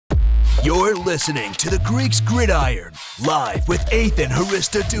You're listening to the Greeks Gridiron, live with Athan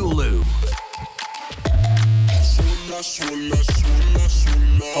Hristodulu.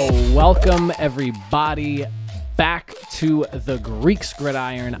 Oh, welcome everybody back to the Greeks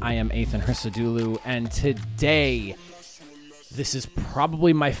Gridiron. I am Athan Hristodulu, and today, this is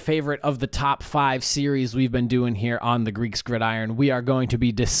probably my favorite of the top 5 series we've been doing here on the Greeks Gridiron. We are going to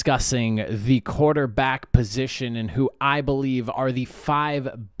be discussing the quarterback position and who I believe are the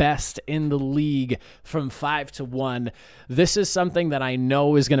 5 best in the league from 5 to 1. This is something that I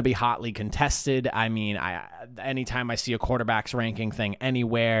know is going to be hotly contested. I mean, anytime I see a quarterbacks ranking thing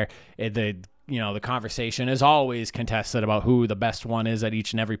anywhere, the conversation is always contested about who the best one is at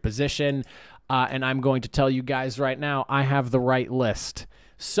each and every position. And I'm going to tell you guys right now, I have the right list.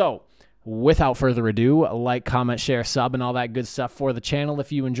 So, without further ado, like, comment, share, sub, and all that good stuff for the channel.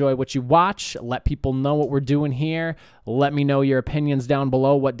 If you enjoy what you watch, let people know what we're doing here. Let me know your opinions down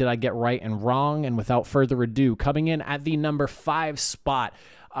below. What did I get right and wrong? And without further ado, coming in at the number 5 spot,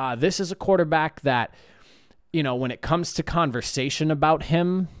 this is a quarterback that, when it comes to conversation about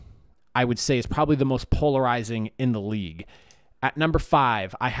him, I would say is probably the most polarizing in the league. At number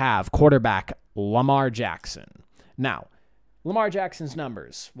 5, I have quarterback Lamar Jackson. Now, Lamar Jackson's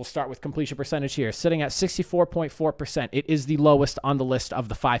numbers, we'll start with completion percentage here, sitting at 64.4%. It is the lowest on the list of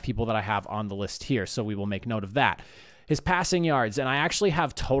the 5 people that I have on the list here, so we will make note of that. His passing yards, and I actually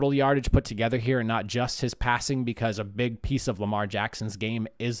have total yardage put together here and not just his passing, because a big piece of Lamar Jackson's game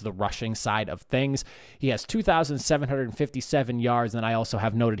is the rushing side of things. He has 2,757 yards, and I also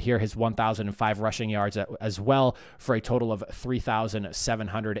have noted here his 1,005 rushing yards as well, for a total of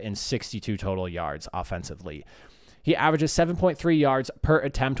 3,762 total yards offensively. He averages 7.3 yards per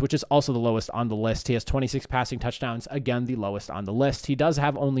attempt, which is also the lowest on the list. He has 26 passing touchdowns, again, the lowest on the list. He does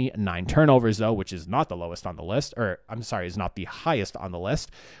have only 9 turnovers, though, which is not the lowest on the list, or I'm sorry, is not the highest on the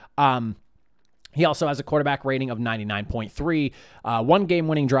list. He also has a quarterback rating of 99.3, 1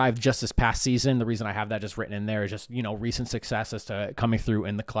 game-winning drive just this past season. The reason I have that just written in there is just, recent success as to coming through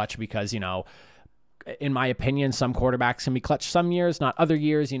in the clutch, because, in my opinion, some quarterbacks can be clutch some years, not other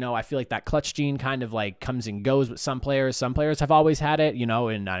years. I feel like that clutch gene kind of like comes and goes with some players. Some players have always had it,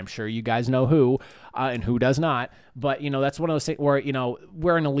 and I'm sure you guys know who and who does not. But, that's one of those things where,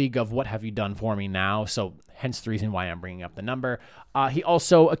 we're in a league of what have you done for me now? So hence the reason why I'm bringing up the number. He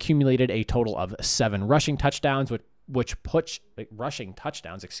also accumulated a total of 7 rushing touchdowns, which puts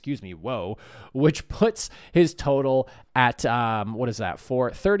his total at,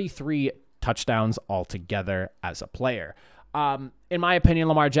 33 touchdowns altogether as a player. In my opinion,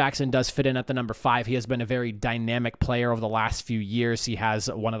 Lamar Jackson does fit in at the number 5. He has been a very dynamic player over the last few years. He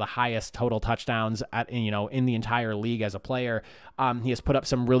has one of the highest total touchdowns in the entire league as a player. He has put up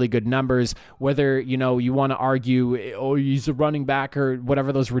some really good numbers. Whether, you want to argue, oh, he's a running back or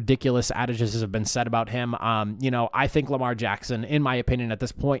whatever those ridiculous adages have been said about him. I think Lamar Jackson, in my opinion, at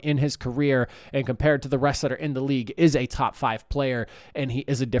this point in his career and compared to the rest that are in the league, is a top 5 player, and he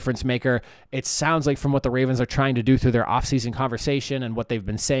is a difference maker. It sounds like from what the Ravens are trying to do through their offseason conversation and what they've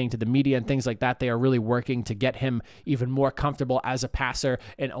been saying to the media and things like that, they are really working to get him even more comfortable as a passer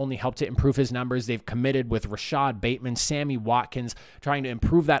and only help to improve his numbers. They've committed with Rashad Bateman, Sammy Watkins, trying to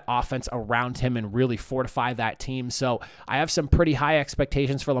improve that offense around him and really fortify that team. So I have some pretty high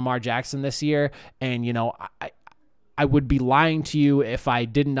expectations for Lamar Jackson this year. And, I would be lying to you if I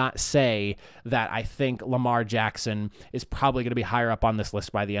did not say that I think Lamar Jackson is probably going to be higher up on this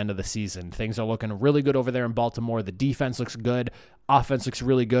list by the end of the season. Things are looking really good over there in Baltimore. The defense looks good. Offense looks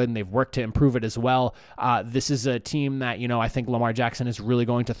really good, and they've worked to improve it as well. This is a team that, I think Lamar Jackson is really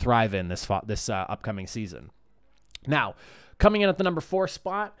going to thrive in this upcoming season. Now, coming in at the number 4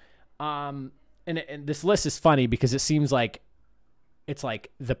 spot, and this list is funny because it seems like it's like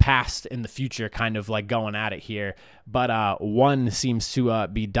the past and the future kind of like going at it here, but one seems to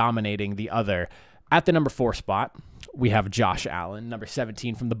be dominating the other. At the number 4 spot, we have Josh Allen, number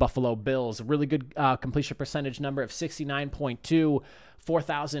 17 from the Buffalo Bills. A really good completion percentage number of 69.2,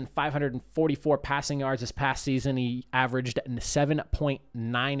 4,544 passing yards this past season. He averaged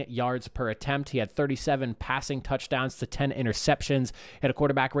 7.9 yards per attempt. He had 37 passing touchdowns to 10 interceptions. He had a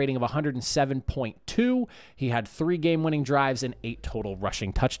quarterback rating of 107.2. He had 3 game-winning drives and 8 total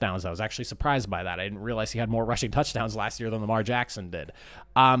rushing touchdowns. I was actually surprised by that. I didn't realize he had more rushing touchdowns last year than Lamar Jackson did.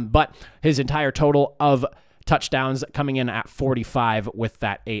 But his entire total of touchdowns coming in at 45 with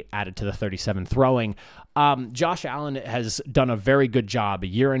that 8 added to the 37 throwing. Josh Allen has done a very good job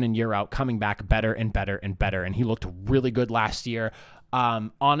year in and year out, coming back better and better and better, and he looked really good last year.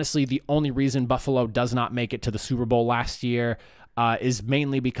 Honestly, the only reason Buffalo does not make it to the Super Bowl last year is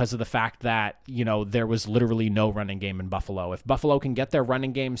mainly because of the fact that, there was literally no running game in Buffalo. If Buffalo can get their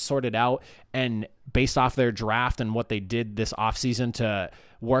running game sorted out, and based off their draft and what they did this offseason to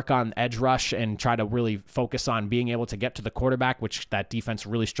work on edge rush and try to really focus on being able to get to the quarterback, which that defense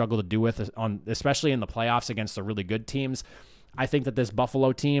really struggled to do with, especially in the playoffs against the really good teams, I think that this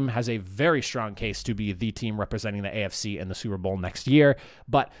Buffalo team has a very strong case to be the team representing the AFC in the Super Bowl next year.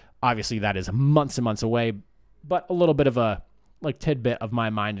 But obviously that is months and months away. But a little bit of a tidbit of my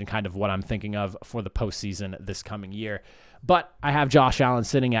mind and kind of what I'm thinking of for the postseason this coming year. But I have Josh Allen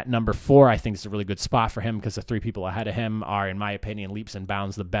sitting at number 4. I think it's a really good spot for him because the 3 people ahead of him are, in my opinion, leaps and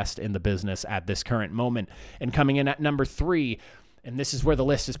bounds the best in the business at this current moment. And coming in at number 3, and this is where the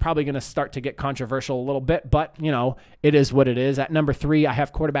list is probably going to start to get controversial a little bit, but, it is what it is. At number 3, I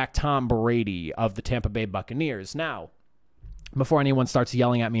have quarterback Tom Brady of the Tampa Bay Buccaneers. Now, before anyone starts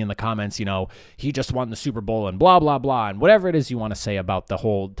yelling at me in the comments, he just won the Super Bowl and blah, blah, blah, and whatever it is you want to say about the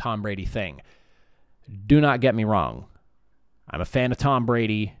whole Tom Brady thing, do not get me wrong. I'm a fan of Tom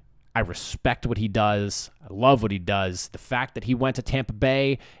Brady. I respect what he does. I love what he does. The fact that he went to Tampa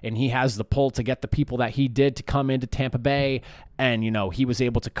Bay and he has the pull to get the people that he did to come into Tampa Bay, and, he was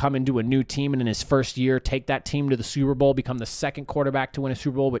able to come into a new team and in his first year take that team to the Super Bowl, become the second quarterback to win a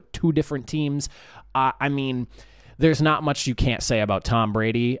Super Bowl with 2 different teams. There's not much you can't say about Tom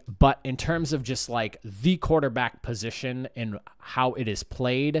Brady, but in terms of just the quarterback position and how it is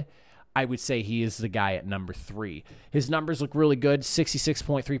played, I would say he is the guy at number 3. His numbers look really good.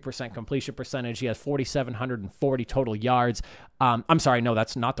 66.3% completion percentage. He has 4,740 total yards. I'm sorry, no,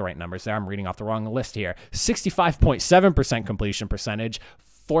 that's not the right numbers there. I'm reading off the wrong list here. 65.7% completion percentage,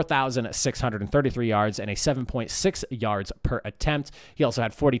 4,633 yards, and a 7.6 yards per attempt. He also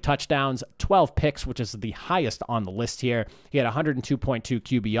had 40 touchdowns, 12 picks, which is the highest on the list here. He had 102.2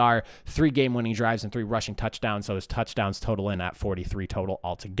 QBR, 3 game-winning drives, and 3 rushing touchdowns, so his touchdowns total in at 43 total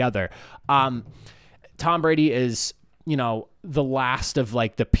altogether. Tom Brady is, the last of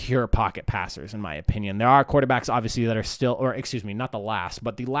the pure pocket passers, in my opinion. There are quarterbacks, obviously, that are still, or excuse me, not the last,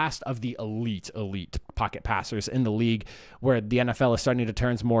 but the last of the elite pocket passers in the league, where the NFL is starting to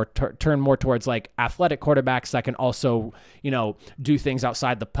turn more towards athletic quarterbacks that can also, do things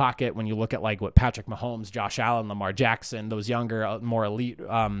outside the pocket. When you look at what Patrick Mahomes, Josh Allen, Lamar Jackson, those younger, more elite,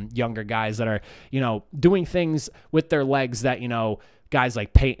 younger guys that are, doing things with their legs that, guys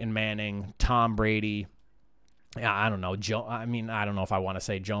like Peyton Manning, Tom Brady, I don't know, I don't know if I want to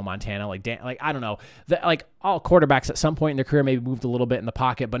say Joe Montana, I don't know. All quarterbacks at some point in their career maybe moved a little bit in the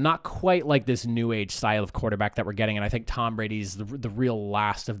pocket, but not quite like this new age style of quarterback that we're getting. And I think Tom Brady's the real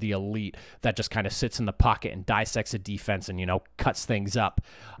last of the elite that just kind of sits in the pocket and dissects a defense and, cuts things up.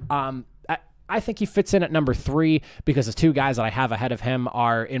 I think he fits in at number 3 because the 2 guys that I have ahead of him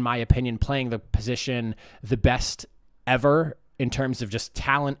are, in my opinion, playing the position the best ever in terms of just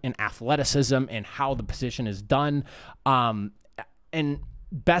talent and athleticism and how the position is done. And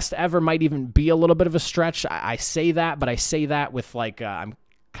best ever might even be a little bit of a stretch. I say that, but I say that with I'm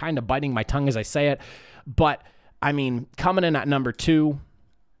kind of biting my tongue as I say it. But coming in at number 2,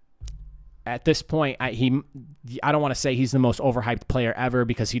 at this point, I don't want to say he's the most overhyped player ever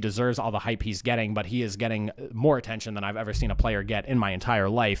because he deserves all the hype he's getting, but he is getting more attention than I've ever seen a player get in my entire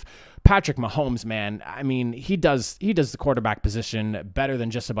life. Patrick Mahomes, man, he does the quarterback position better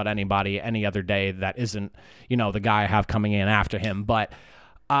than just about anybody any other day that isn't, the guy I have coming in after him. But,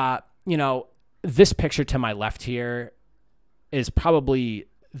 this picture to my left here is probably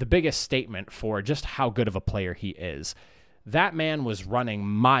the biggest statement for just how good of a player he is. That man was running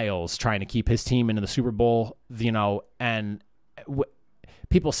miles trying to keep his team into the Super Bowl, and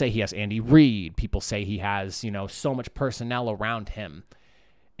people say he has Andy Reid. People say he has, so much personnel around him.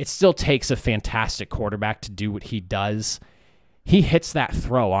 It still takes a fantastic quarterback to do what he does. He hits that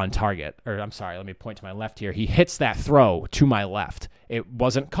throw on target. Or I'm sorry, let me point to my left here. He hits that throw to my left. It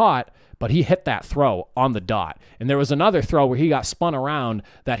wasn't caught, but he hit that throw on the dot. And there was another throw where he got spun around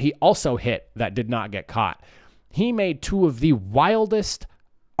that he also hit that did not get caught. He made 2 of the wildest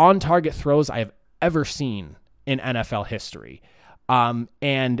on-target throws I have ever seen in NFL history,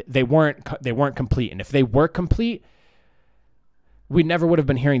 and they weren't complete. And if they were complete, we never would have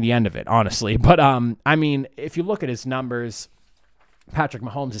been hearing the end of it, honestly. But if you look at his numbers, Patrick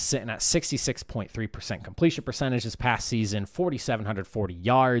Mahomes is sitting at 66.3% completion percentage this past season, 4,740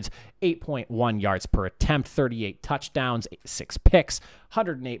 yards, 8.1 yards per attempt, 38 touchdowns, 6 picks,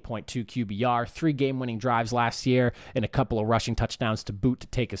 108.2 QBR, 3 game-winning drives last year, and a couple of rushing touchdowns to boot to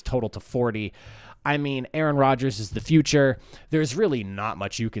take his total to 40. Aaron Rodgers is the future. There's really not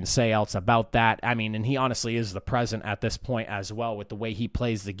much you can say else about that. And he honestly is the present at this point as well with the way he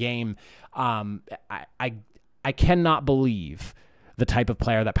plays the game. I cannot believe the type of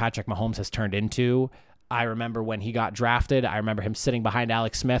player that Patrick Mahomes has turned into. I remember when he got drafted, I remember him sitting behind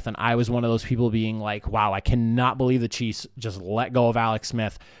Alex Smith, and I was one of those people being like, wow, I cannot believe the Chiefs just let go of Alex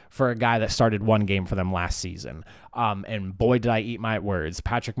Smith for a guy that started one game for them last season. And boy, did I eat my words.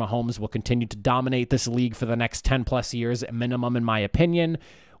 Patrick Mahomes will continue to dominate this league for the next 10-plus years at minimum, in my opinion.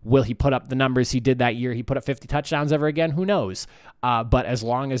 Will he put up the numbers he did that year? He put up 50 touchdowns ever again? Who knows? But as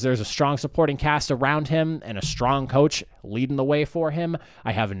long as there's a strong supporting cast around him and a strong coach leading the way for him,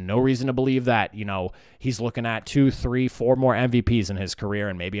 I have no reason to believe that, he's looking at 2, 3, 4 more MVPs in his career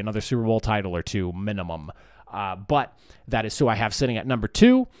and maybe another Super Bowl title or 2 minimum. But that is who I have sitting at number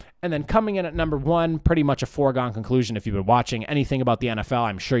 2. And then coming in at number 1, pretty much a foregone conclusion. If you've been watching anything about the NFL,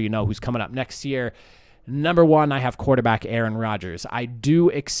 I'm sure you know who's coming up next year. Number 1, I have quarterback Aaron Rodgers. I do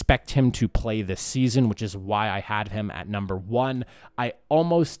expect him to play this season, which is why I had him at number 1. I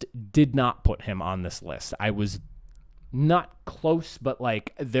almost did not put him on this list. I was not close, but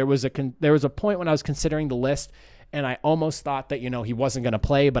there was a point when I was considering the list, and I almost thought that, he wasn't going to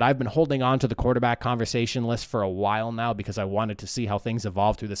play, but I've been holding on to the quarterback conversation list for a while now because I wanted to see how things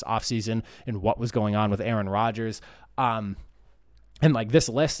evolved through this offseason and what was going on with Aaron Rodgers. And this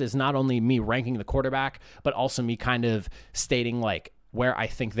list is not only me ranking the quarterback, but also me kind of stating where I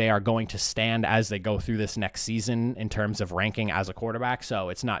think they are going to stand as they go through this next season in terms of ranking as a quarterback. So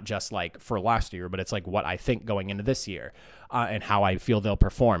it's not just for last year, but it's what I think going into this year and how I feel they'll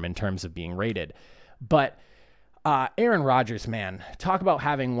perform in terms of being rated. But Aaron Rodgers, man, talk about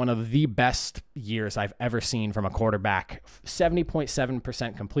having one of the best years I've ever seen from a quarterback.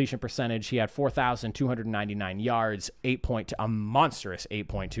 70.7% completion percentage. He had 4,299 yards, a monstrous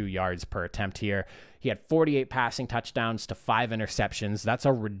 8.2 yards per attempt here. He had 48 passing touchdowns to 5 interceptions. That's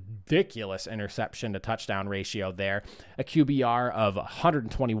a ridiculous interception to touchdown ratio there. A QBR of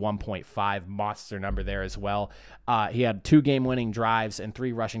 121.5, monster number there as well. He had 2 game-winning drives and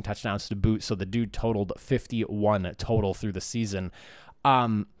 3 rushing touchdowns to boot, so the dude totaled 51 total through the season.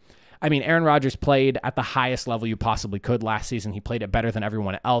 Aaron Rodgers played at the highest level you possibly could last season. He played it better than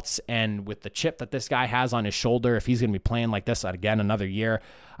everyone else, and with the chip that this guy has on his shoulder, if he's going to be playing like this again another year,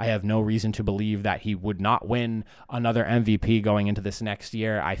 I have no reason to believe that he would not win another MVP going into this next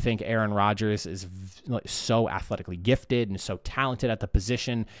year. I think Aaron Rodgers is so athletically gifted and so talented at the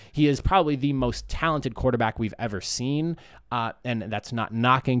position. He is probably the most talented quarterback we've ever seen, and that's not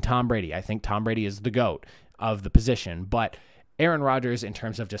knocking Tom Brady. I think Tom Brady is the GOAT of the position, but Aaron Rodgers, in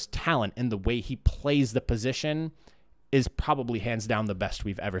terms of just talent and the way he plays the position, is probably hands down the best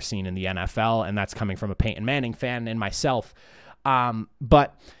we've ever seen in the NFL, and that's coming from a Peyton Manning fan and myself.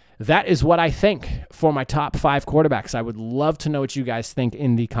 But that is what I think for my top 5 quarterbacks. I would love to know what you guys think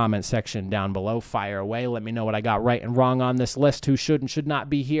in the comment section down below. Fire away. Let me know what I got right and wrong on this list, who should and should not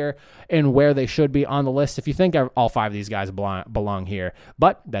be here, and where they should be on the list if you think all 5 of these guys belong here.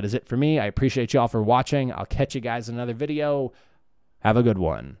 But that is it for me. I appreciate you all for watching. I'll catch you guys in another video. Have a good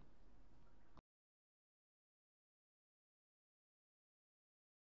one.